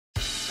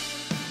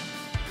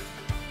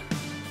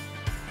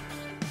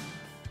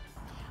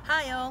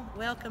Hi all,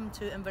 welcome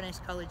to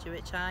Inverness College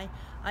UHI.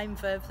 I'm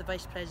Viv, the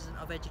Vice President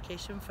of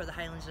Education for the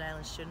Highlands and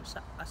Islands Students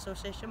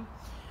Association.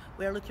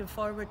 We're looking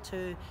forward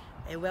to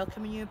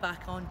welcoming you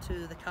back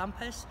onto the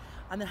campus,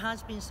 and there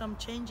has been some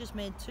changes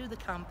made to the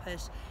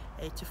campus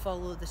to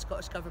follow the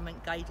Scottish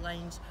Government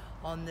guidelines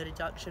on the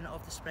reduction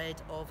of the spread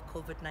of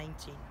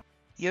COVID-19.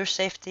 Your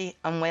safety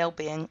and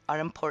well-being are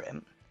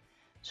important,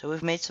 so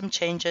we've made some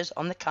changes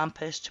on the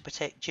campus to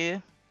protect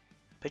you,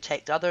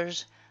 protect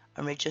others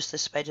and reduce the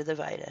spread of the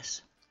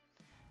virus.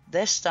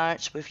 This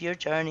starts with your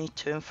journey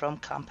to and from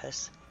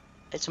campus.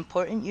 It's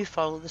important you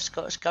follow the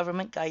Scottish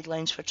Government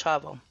guidelines for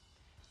travel.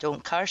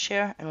 Don't car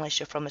share unless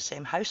you're from the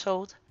same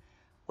household,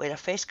 wear a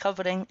face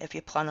covering if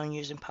you plan on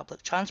using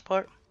public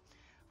transport,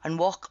 and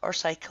walk or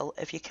cycle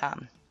if you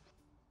can.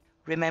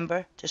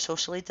 Remember to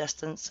socially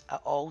distance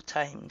at all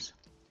times.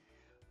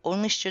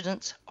 Only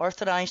students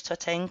authorised to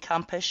attend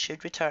campus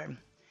should return.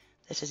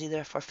 This is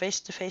either for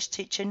face-to-face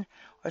teaching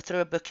or through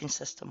a booking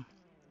system.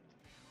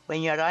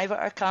 When you arrive at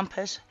our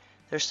campus,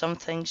 there's some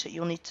things that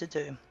you'll need to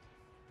do.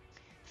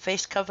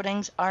 Face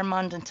coverings are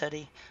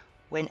mandatory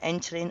when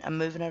entering and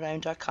moving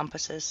around our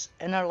campuses,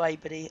 in our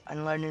library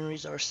and learning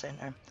resource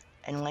centre,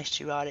 unless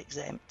you are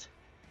exempt.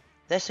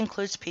 This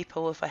includes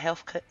people with a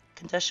health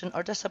condition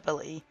or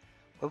disability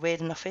where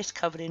wearing a face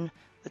covering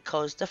would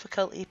cause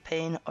difficulty,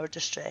 pain or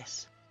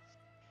distress.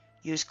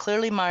 Use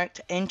clearly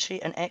marked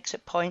entry and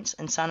exit points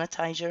and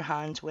sanitise your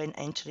hands when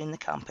entering the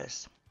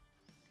campus.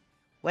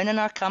 When in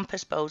our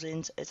campus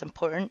buildings, it's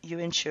important you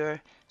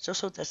ensure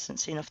social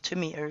distancing of 2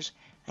 metres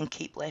and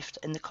keep left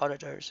in the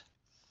corridors.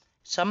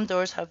 Some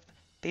doors have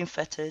been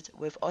fitted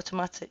with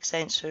automatic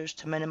sensors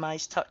to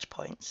minimise touch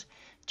points.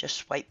 Just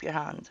swipe your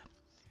hand.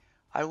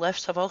 Our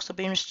lifts have also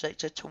been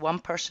restricted to one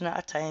person at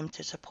a time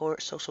to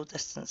support social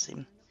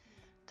distancing.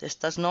 This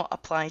does not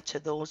apply to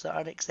those that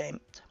are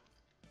exempt.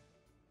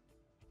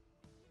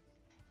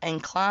 In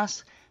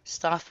class,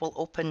 staff will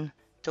open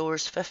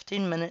doors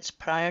 15 minutes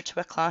prior to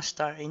a class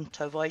starting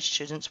to avoid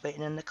students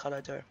waiting in the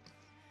corridor.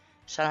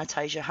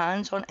 Sanitise your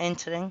hands on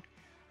entering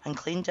and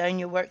clean down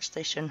your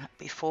workstation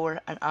before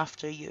and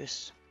after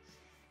use.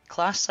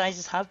 Class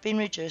sizes have been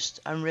reduced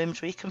and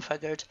rooms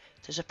reconfigured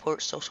to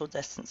support social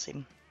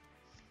distancing.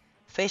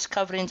 Face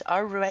coverings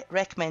are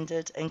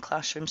recommended in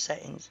classroom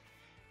settings.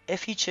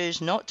 If you choose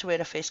not to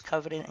wear a face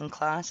covering in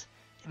class,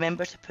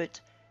 remember to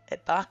put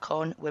it back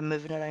on when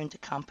moving around the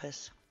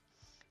campus.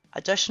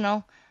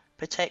 Additional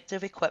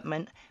protective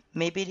equipment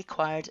may be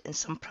required in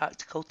some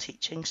practical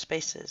teaching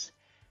spaces,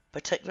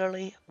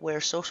 particularly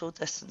where social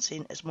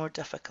distancing is more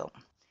difficult.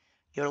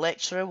 Your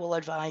lecturer will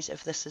advise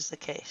if this is the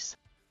case.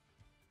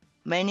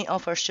 Many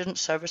of our student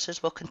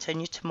services will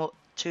continue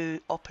to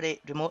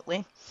operate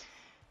remotely,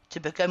 to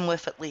begin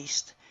with at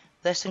least.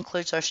 This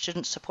includes our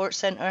Student Support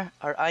Centre,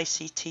 our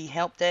ICT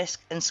Help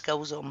Desk and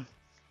Skill Zone.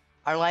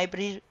 Our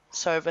library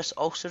service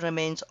also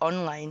remains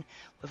online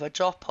with a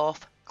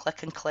drop-off,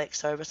 click and collect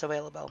service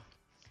available.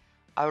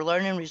 Our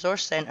Learning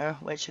Resource Centre,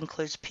 which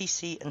includes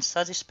PC and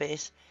study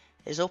space,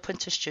 is open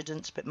to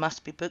students but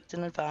must be booked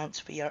in advance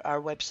via our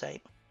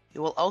website.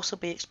 You will also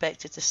be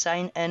expected to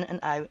sign in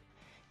and out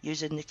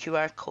using the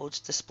QR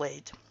codes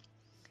displayed.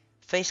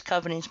 Face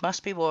coverings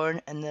must be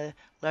worn in the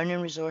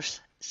Learning Resource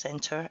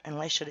Centre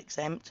unless you're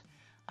exempt,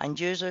 and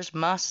users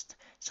must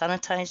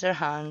sanitise their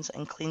hands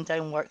and clean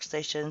down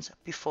workstations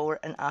before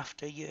and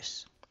after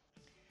use.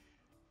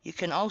 You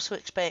can also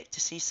expect to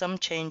see some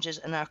changes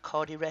in our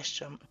Corrie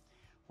restaurant,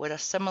 where a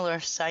similar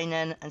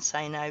sign-in and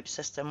sign-out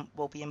system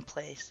will be in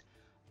place.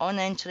 On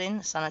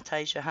entering,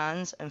 sanitise your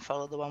hands and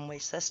follow the one-way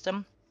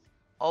system.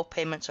 All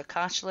payments are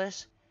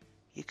cashless.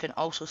 You can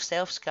also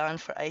self-scan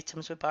for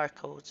items with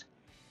barcodes.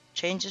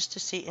 Changes to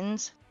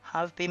seatings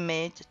have been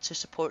made to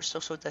support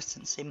social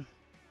distancing.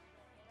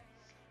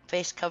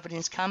 Face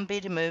coverings can be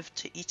removed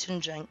to eat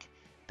and drink,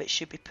 but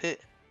should be put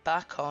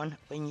back on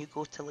when you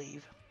go to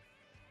leave.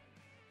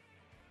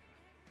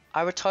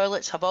 Our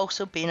toilets have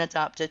also been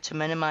adapted to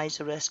minimise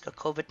the risk of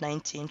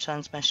COVID-19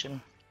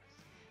 transmission.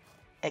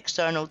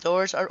 External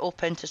doors are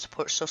open to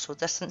support social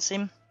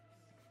distancing.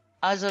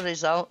 As a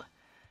result,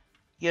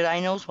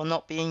 urinals will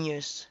not be in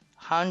use.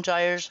 Hand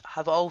dryers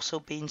have also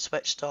been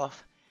switched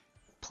off.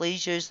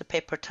 Please use the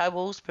paper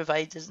towels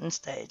provided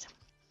instead.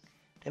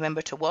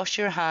 Remember to wash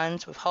your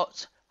hands with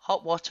hot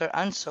water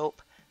and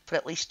soap for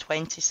at least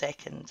 20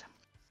 seconds.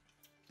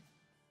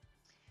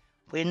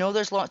 We know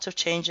there's lots of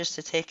changes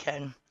to take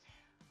in.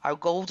 Our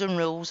golden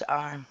rules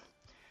are: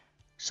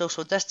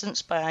 social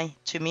distance by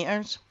 2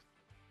 metres,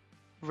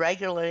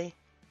 regularly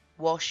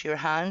wash your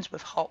hands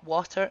with hot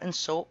water and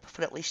soap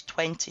for at least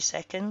 20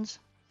 seconds,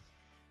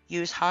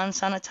 use hand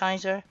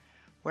sanitizer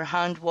where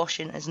hand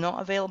washing is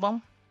not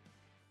available,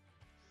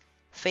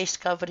 face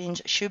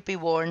coverings should be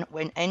worn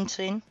when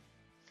entering,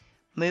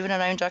 moving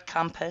around our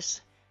campus,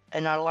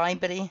 in our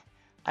library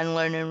and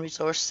learning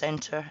resource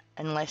centre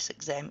unless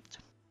exempt.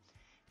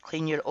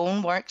 Clean your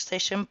own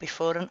workstation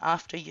before and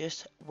after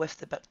use with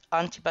the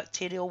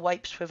antibacterial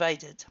wipes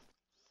provided.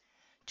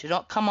 Do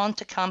not come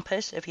onto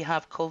campus if you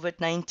have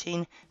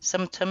COVID-19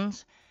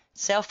 symptoms.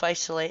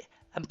 Self-isolate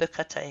and book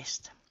a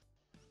test.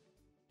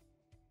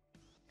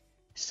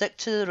 Stick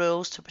to the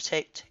rules to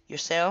protect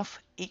yourself,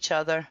 each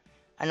other,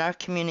 and our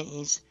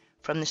communities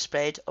from the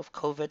spread of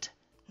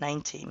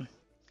COVID-19.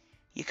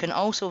 You can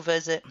also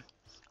visit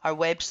our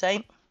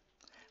website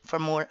for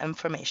more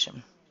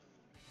information.